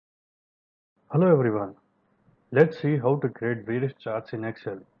Hello everyone. Let's see how to create various charts in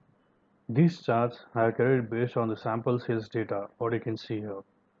Excel. These charts are created based on the sample sales data, what you can see here,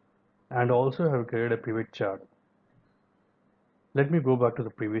 and also have created a pivot chart. Let me go back to the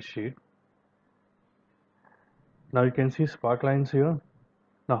previous sheet. Now you can see spark lines here.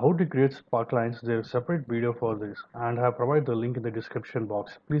 Now how to create spark lines, there is a separate video for this and I have provided the link in the description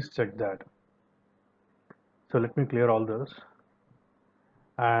box. Please check that. So let me clear all this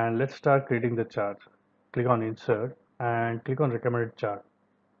and let's start creating the chart. Click on insert and click on recommended chart.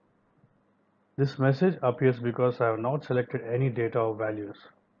 This message appears because I have not selected any data or values.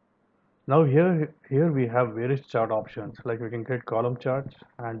 Now here we have various chart options, like we can create column charts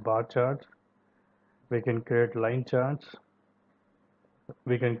and bar charts. We can create line charts.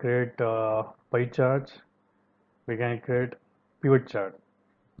 We can create pie charts. We can create pivot chart.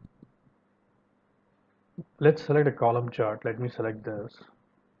 Let's select a column chart. Let me select this.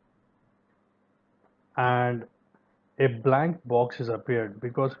 And a blank box is appeared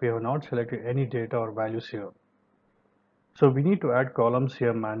because we have not selected any data or values here. So we need to add columns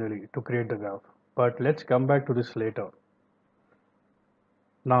here manually to create the graph. But let's come back to this later.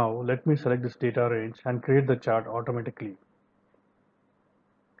 Now let me select this data range and create the chart automatically.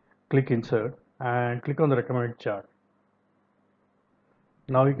 Click insert and click on the recommended chart.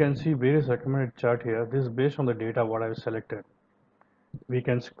 Now you can see various recommended chart here. This is based on the data what I have selected. We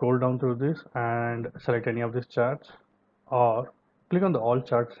can scroll down through this and select any of these charts or click on the all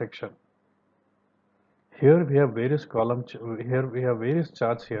chart section. Here we have various various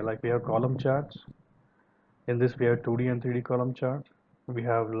charts here, like we have column charts. In this we have 2D and 3D column charts. We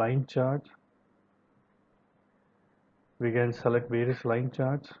have line charts. We can select various line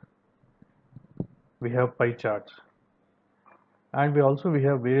charts. We have pie charts. And we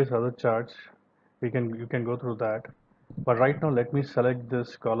have various other charts. You can go through that. But right now let me select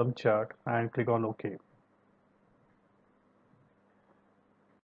this column chart and click on OK.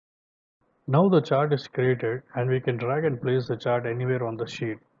 Now the chart is created and we can drag and place the chart anywhere on the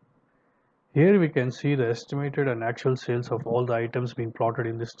sheet. Here we can see the estimated and actual sales of all the items being plotted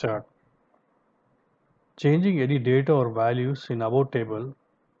in this chart. Changing any data or values in About table,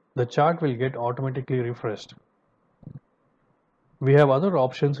 the chart will get automatically refreshed. We have other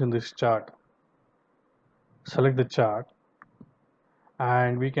options in this chart. Select the chart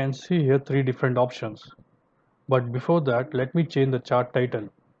and we can see here three different options. But before that, let me change the chart title.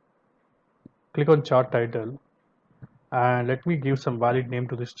 Click on chart title and let me give some valid name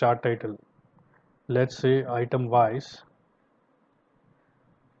to this chart title. Let's say item wise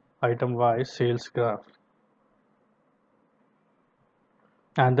sales graph,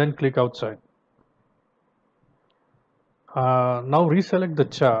 and then click outside. Now reselect the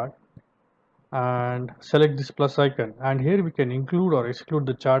chart and select this plus icon, and here we can include or exclude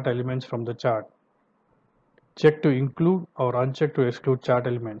the chart elements from the chart. Check to include or uncheck to exclude chart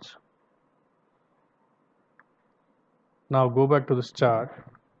elements. Now go back to this chart.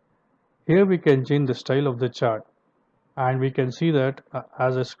 Here we can change the style of the chart and we can see that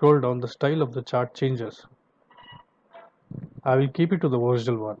as I scroll down, the style of the chart changes. I will keep it to the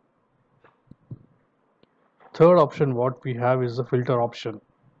original one. Third option what we have is the filter option.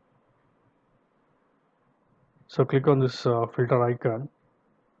 So click on this filter icon.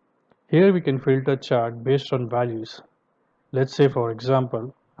 Here we can filter chart based on values. Let's say for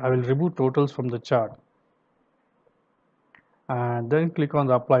example, I will remove totals from the chart and then click on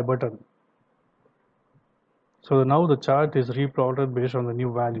the apply button. So now the chart is replotted based on the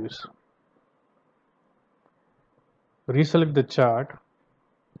new values. Reselect the chart,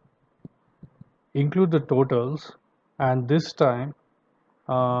 include the totals, and this time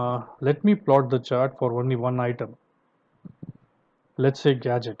let me plot the chart for only one item. Let's say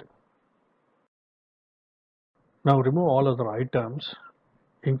gadget. Now remove all other items,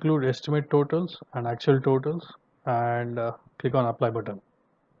 include estimate totals and actual totals, and click on apply button.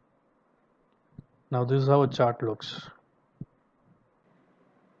 Now this is how a chart looks.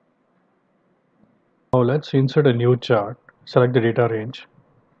 Now let's insert a new chart. Select the data range,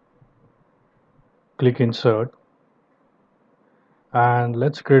 click insert, and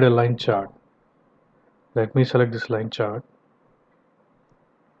let's create a line chart. Let me select this line chart,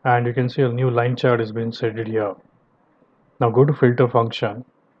 and you can see a new line chart is being inserted here. Now go to filter function,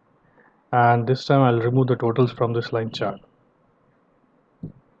 and this time I'll remove the totals from this line chart.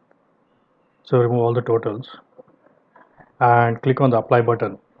 So remove all the totals and click on the apply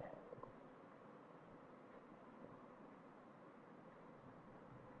button.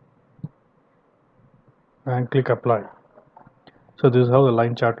 And click apply. So this is how the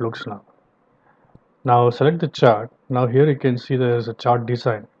line chart looks now. Now select the chart. Now here you can see there is a chart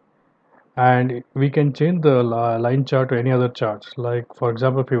design. And we can change the line chart to any other charts. Like for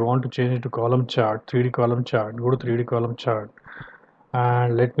example, if you want to change it to column chart, 3D column chart, go to 3D column chart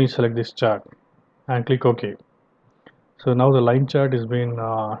and let me select this chart and click OK. So now the line chart is been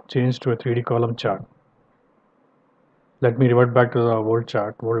changed to a 3D column chart. Let me revert back to the old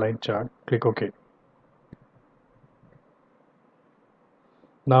chart, old line chart, click OK.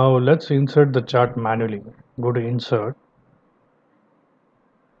 Now let's insert the chart manually. Go to insert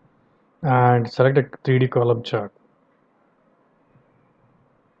and select a 3D column chart.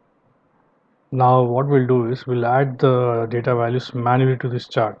 Now what we'll do is we'll add the data values manually to this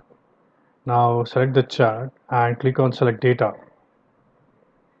chart. Now select the chart and click on select data.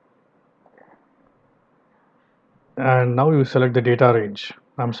 And now you select the data range.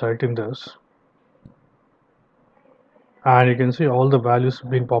 I'm selecting this. And you can see all the values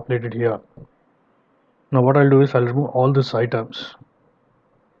being populated here. Now what I'll do is I'll remove all these items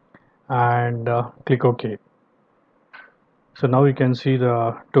and click OK. So now you can see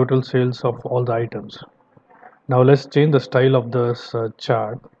the total sales of all the items. Now let's change the style of this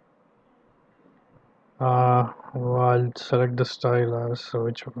chart. Well, I'll select the style as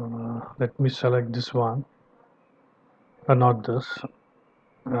which let me select this one, not this.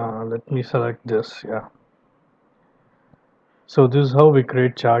 Let me select this. Yeah. So this is how we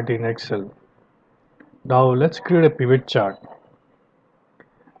create chart in Excel. Now let's create a pivot chart.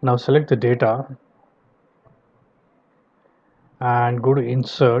 Now select the data and go to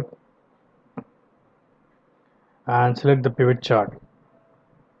insert and select the pivot chart.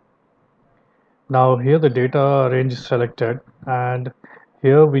 Now here the data range is selected, and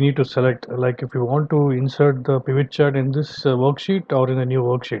here we need to select, like if you want to insert the pivot chart in this worksheet or in a new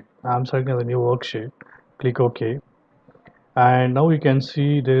worksheet. I'm selecting the new worksheet, click OK, and now you can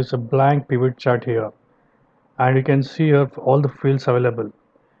see there is a blank pivot chart here, and you can see here all the fields available.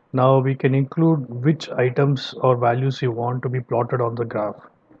 Now we can include which items or values you want to be plotted on the graph.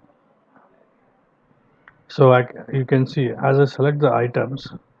 So you can see as I select the items,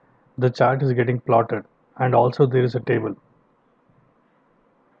 the chart is getting plotted, and also there is a table.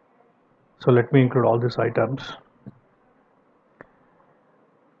 So let me include all these items,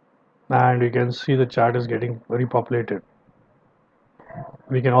 and you can see the chart is getting repopulated.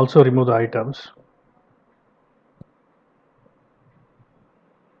 We can also remove the items.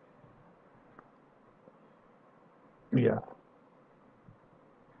 Yeah.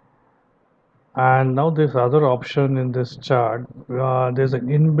 And now this other option in this chart, there's an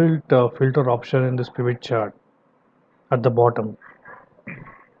inbuilt filter option in this pivot chart at the bottom.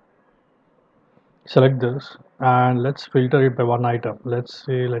 Select this and let's filter it by one item. Let's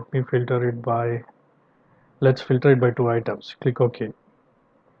say let me filter it by, let's filter it by 2 items. Click OK.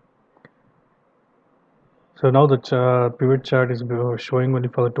 So now the pivot chart is showing only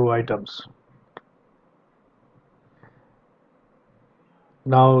for the 2 items.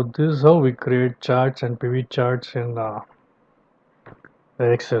 Now this is how we create charts and pivot charts in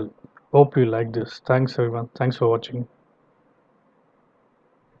Excel. Hope you like this. Thanks everyone. Thanks for watching.